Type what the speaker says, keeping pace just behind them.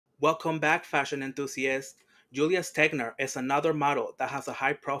Welcome back, fashion enthusiasts. Julia Stegner is another model that has a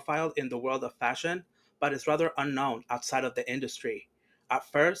high profile in the world of fashion, but is rather unknown outside of the industry. At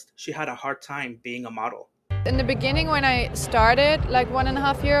first, she had a hard time being a model. In the beginning, when I started, like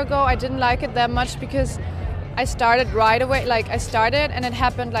 1.5 years ago, I didn't like it that much because I started right away. Like I started and it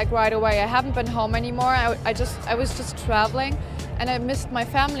happened like right away. I haven't been home anymore. I was just traveling, and I missed my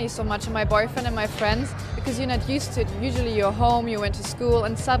family so much, and my boyfriend and my friends, because you're not used to it. Usually you're home, you went to school,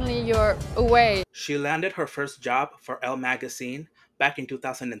 and suddenly you're away. She landed her first job for Elle magazine back in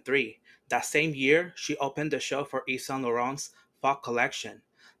 2003. That same year, she opened the show for Yves Saint Laurent's fall collection.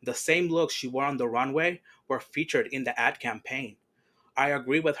 The same looks she wore on the runway were featured in the ad campaign. I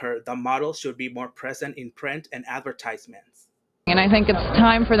agree with her that models should be more present in print and advertisements. And I think it's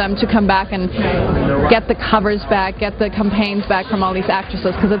time for them to come back and get the covers back, get the campaigns back from all these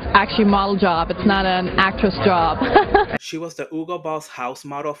actresses, because it's actually a model job. It's not an actress job. She was the Hugo Boss house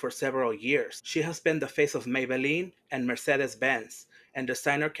model for several years. She has been the face of Maybelline and Mercedes-Benz and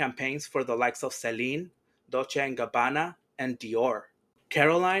designer campaigns for the likes of Celine, Dolce & Gabbana, and Dior.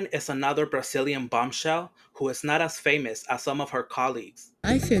 Caroline is another Brazilian bombshell who is not as famous as some of her colleagues.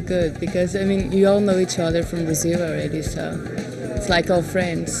 I feel good because, you all know each other from Brazil already, so it's like all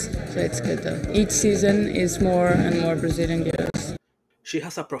friends, so it's good though. Each season is more and more Brazilian girls. She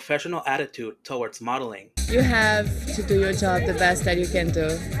has a professional attitude towards modeling. You have to do your job the best that you can do,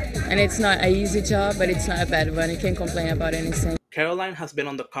 and it's not an easy job, but it's not a bad one. You can't complain about anything. Caroline has been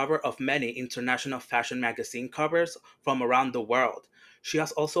on the cover of many international fashion magazine covers from around the world. She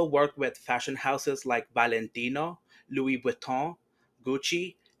has also worked with fashion houses like Valentino, Louis Vuitton,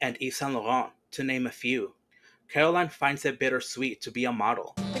 Gucci, and Yves Saint Laurent, to name a few. Caroline finds it bittersweet to be a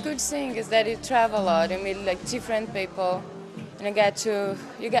model. The good thing is that you travel a lot, you meet like different people, and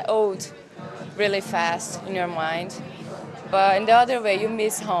you get old really fast in your mind. But in the other way, you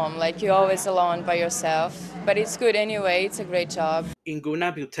miss home, like you're always alone by yourself. But it's good anyway, it's a great job.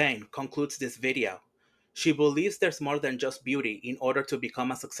 Inguna Butane concludes this video. She believes there's more than just beauty in order to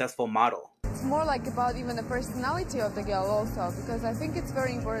become a successful model. It's more like about even the personality of the girl also, because I think it's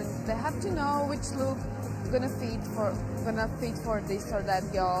very important. They have to know which look gonna fit for this or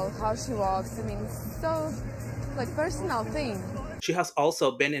that girl, how she walks. It's so like personal thing. She has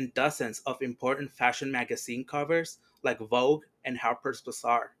also been in dozens of important fashion magazine covers like Vogue and Harper's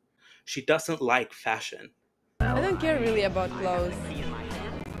Bazaar. She doesn't like fashion. I don't care really about clothes.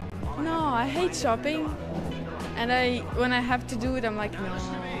 No, I hate shopping, and when I have to do it, I'm like, no,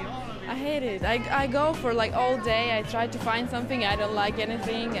 I hate it. I go for like all day. I try to find something. I don't like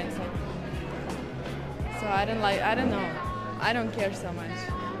anything, and so I don't know. I don't care so much.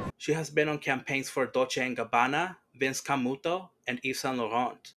 She has been on campaigns for Dolce & Gabbana, Vince Camuto, and Yves Saint Laurent.